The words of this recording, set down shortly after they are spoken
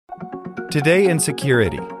Today in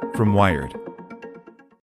Security from Wired.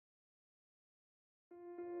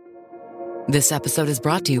 This episode is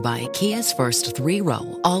brought to you by Kia's first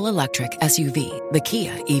three-row, all-electric SUV, the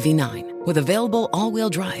Kia EV9, with available all-wheel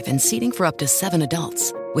drive and seating for up to 7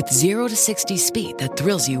 adults, with 0 to 60 speed that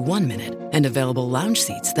thrills you 1 minute and available lounge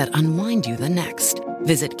seats that unwind you the next.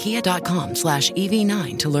 Visit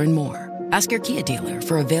kia.com/EV9 to learn more. Ask your Kia dealer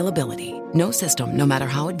for availability. No system, no matter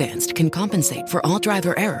how advanced, can compensate for all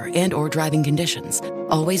driver error and or driving conditions.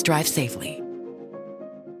 Always drive safely.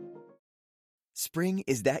 Spring,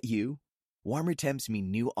 is that you? Warmer temps mean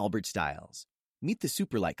new Allbirds styles. Meet the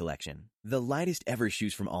Superlight Collection, the lightest ever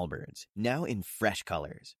shoes from Allbirds, now in fresh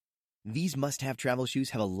colors. These must-have travel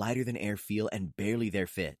shoes have a lighter-than-air feel and barely their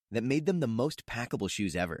fit that made them the most packable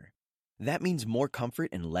shoes ever. That means more comfort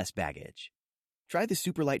and less baggage. Try the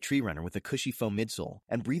Superlight Tree Runner with a cushy foam midsole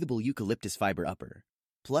and breathable eucalyptus fiber upper.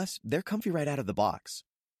 Plus, they're comfy right out of the box.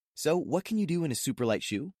 So, what can you do in a Superlight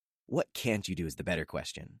shoe? What can't you do is the better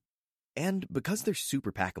question. And because they're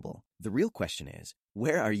super packable, the real question is,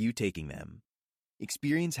 where are you taking them?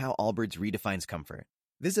 Experience how Allbirds redefines comfort.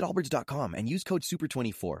 Visit allbirds.com and use code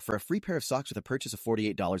SUPER24 for a free pair of socks with a purchase of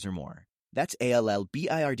 $48 or more. That's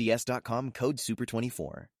ALLBIRDS.com, code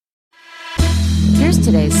SUPER24. Here's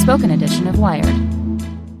today's spoken edition of Wired.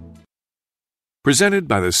 Presented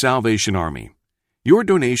by the Salvation Army. Your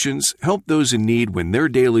donations help those in need win their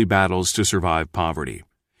daily battles to survive poverty.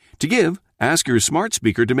 To give, ask your smart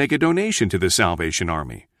speaker to make a donation to the Salvation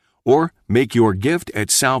Army, or make your gift at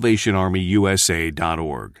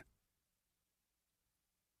salvationarmyusa.org.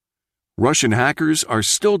 Russian hackers are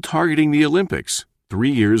still targeting the Olympics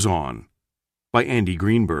 3 years on. By Andy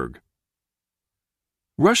Greenberg.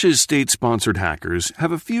 Russia's state-sponsored hackers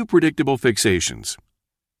have a few predictable fixations.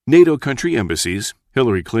 NATO country embassies,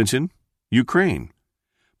 Hillary Clinton, Ukraine.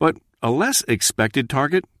 But a less expected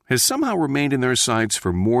target has somehow remained in their sights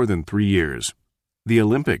for more than 3 years. The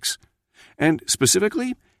Olympics. And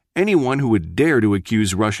specifically, anyone who would dare to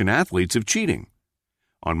accuse Russian athletes of cheating.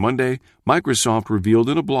 On Monday, Microsoft revealed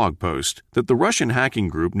in a blog post that the Russian hacking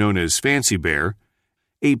group known as Fancy Bear,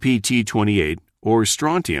 APT28, or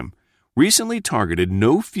Strontium, recently targeted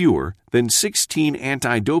no fewer than 16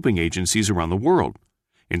 anti-doping agencies around the world.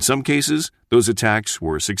 In some cases, those attacks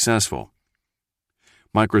were successful.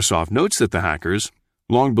 Microsoft notes that the hackers,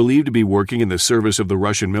 long believed to be working in the service of the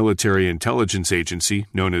Russian military intelligence agency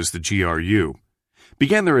known as the GRU,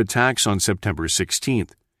 began their attacks on September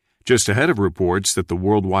 16th, just ahead of reports that the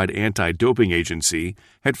worldwide anti-doping agency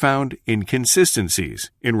had found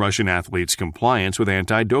inconsistencies in Russian athletes' compliance with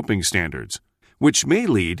anti-doping standards, which may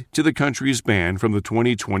lead to the country's ban from the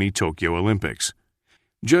 2020 Tokyo Olympics,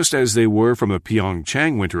 just as they were from the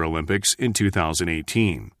Pyeongchang Winter Olympics in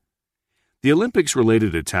 2018. The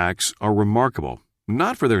Olympics-related attacks are remarkable,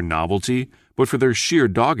 not for their novelty, but for their sheer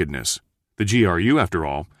doggedness. The GRU, after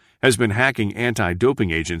all, has been hacking anti-doping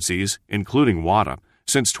agencies, including WADA,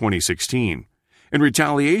 since 2016, in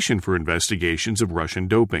retaliation for investigations of Russian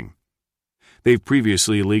doping. They've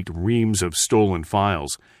previously leaked reams of stolen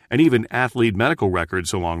files and even athlete medical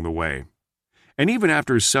records along the way. And even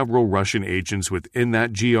after several Russian agents within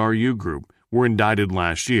that GRU group were indicted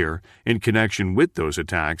last year in connection with those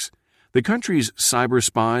attacks, the country's cyber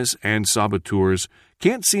spies and saboteurs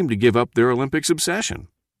can't seem to give up their Olympics obsession.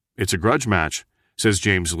 It's a grudge match, says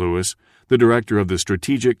James Lewis, the director of the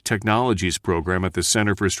Strategic Technologies Program at the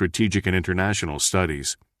Center for Strategic and International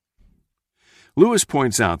Studies. Lewis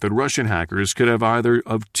points out that Russian hackers could have either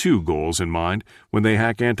of two goals in mind when they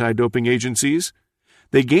hack anti-doping agencies.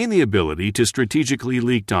 They gain the ability to strategically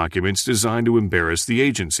leak documents designed to embarrass the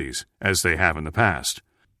agencies, as they have in the past.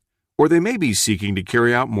 Or they may be seeking to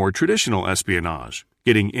carry out more traditional espionage,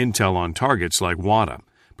 getting intel on targets like WADA,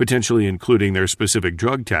 potentially including their specific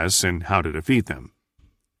drug tests and how to defeat them.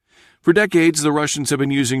 For decades, the Russians have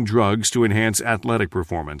been using drugs to enhance athletic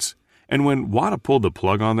performance, and when WADA pulled the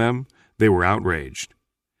plug on them, they were outraged.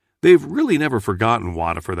 They've really never forgotten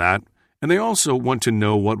WADA for that, and they also want to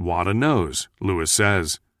know what WADA knows, Lewis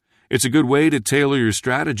says. It's a good way to tailor your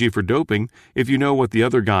strategy for doping if you know what the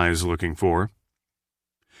other guy is looking for.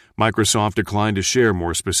 Microsoft declined to share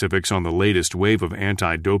more specifics on the latest wave of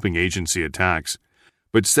anti-doping agency attacks,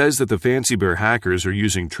 but says that the Fancy Bear hackers are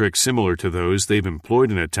using tricks similar to those they've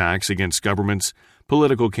employed in attacks against governments,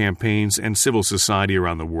 political campaigns, and civil society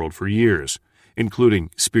around the world for years, including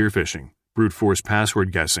spear phishing, brute force password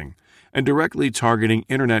guessing, and directly targeting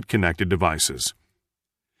internet-connected devices.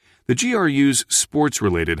 The GRU's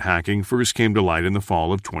sports-related hacking first came to light in the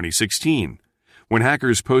fall of 2016, when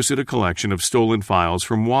hackers posted a collection of stolen files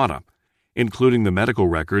from WADA, including the medical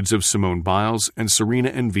records of Simone Biles and Serena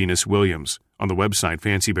and Venus Williams, on the website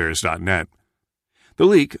fancybears.net. The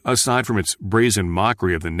leak, aside from its brazen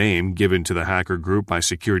mockery of the name given to the hacker group by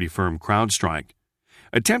security firm CrowdStrike,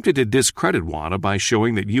 attempted to discredit WADA by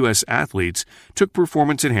showing that U.S. athletes took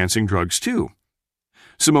performance-enhancing drugs too.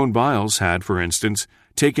 Simone Biles had, for instance,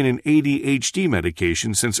 taken an ADHD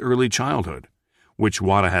medication since early childhood, which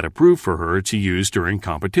WADA had approved for her to use during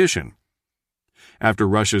competition. After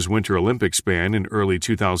Russia's Winter Olympics ban in early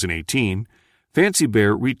 2018, Fancy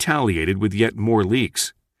Bear retaliated with yet more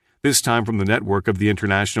leaks, this time from the network of the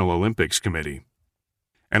International Olympics Committee.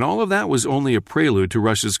 And all of that was only a prelude to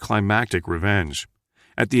Russia's climactic revenge.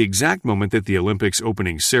 At the exact moment that the Olympics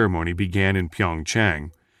opening ceremony began in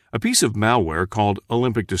Pyeongchang, a piece of malware called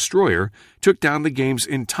Olympic Destroyer took down the game's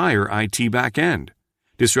entire IT backend,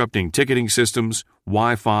 disrupting ticketing systems,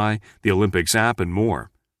 Wi-Fi, the Olympics app, and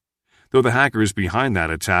more. Though the hackers behind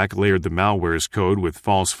that attack layered the malware's code with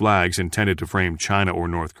false flags intended to frame China or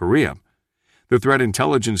North Korea, the threat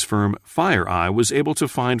intelligence firm FireEye was able to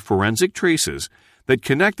find forensic traces that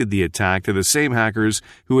connected the attack to the same hackers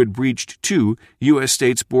who had breached 2 U.S.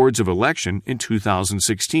 states' boards of election in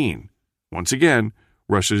 2016. Once again,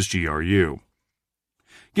 Russia's GRU.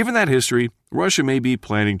 Given that history, Russia may be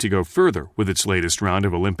planning to go further with its latest round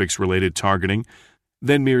of Olympics-related targeting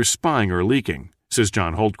than mere spying or leaking, says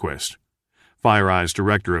John Holtquist, FireEye's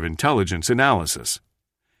director of intelligence analysis.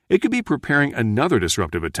 It could be preparing another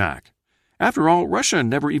disruptive attack. After all, Russia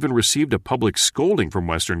never even received a public scolding from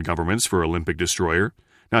Western governments for Olympic Destroyer,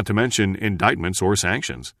 not to mention indictments or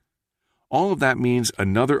sanctions. All of that means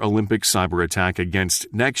another Olympic cyber attack against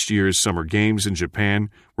next year's Summer Games in Japan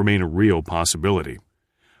remain a real possibility.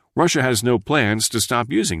 Russia has no plans to stop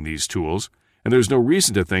using these tools, and there's no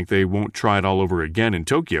reason to think they won't try it all over again in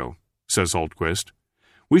Tokyo, says Holtquist.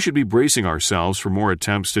 We should be bracing ourselves for more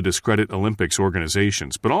attempts to discredit Olympics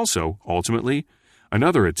organizations, but also, ultimately,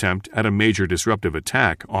 another attempt at a major disruptive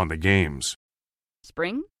attack on the Games.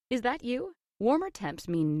 Spring? Is that you? Warmer temps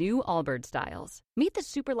mean new Allbirds styles. Meet the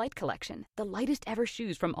Super Light Collection, the lightest ever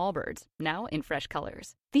shoes from Allbirds, now in fresh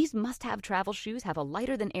colors. These must-have travel shoes have a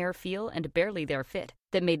lighter-than-air feel and barely-there fit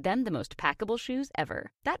that made them the most packable shoes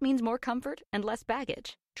ever. That means more comfort and less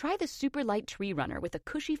baggage. Try the Super Light Tree Runner with a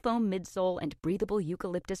cushy foam midsole and breathable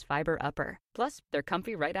eucalyptus fiber upper. Plus, they're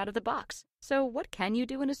comfy right out of the box. So what can you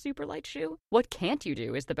do in a super light shoe? What can't you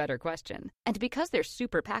do is the better question. And because they're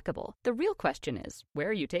super packable, the real question is, where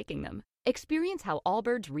are you taking them? Experience how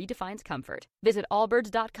Allbirds redefines comfort. Visit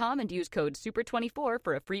allbirds.com and use code SUPER24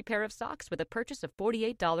 for a free pair of socks with a purchase of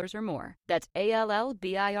 $48 or more. That's ALLBIRDS.com.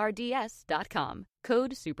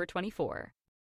 Code SUPER24.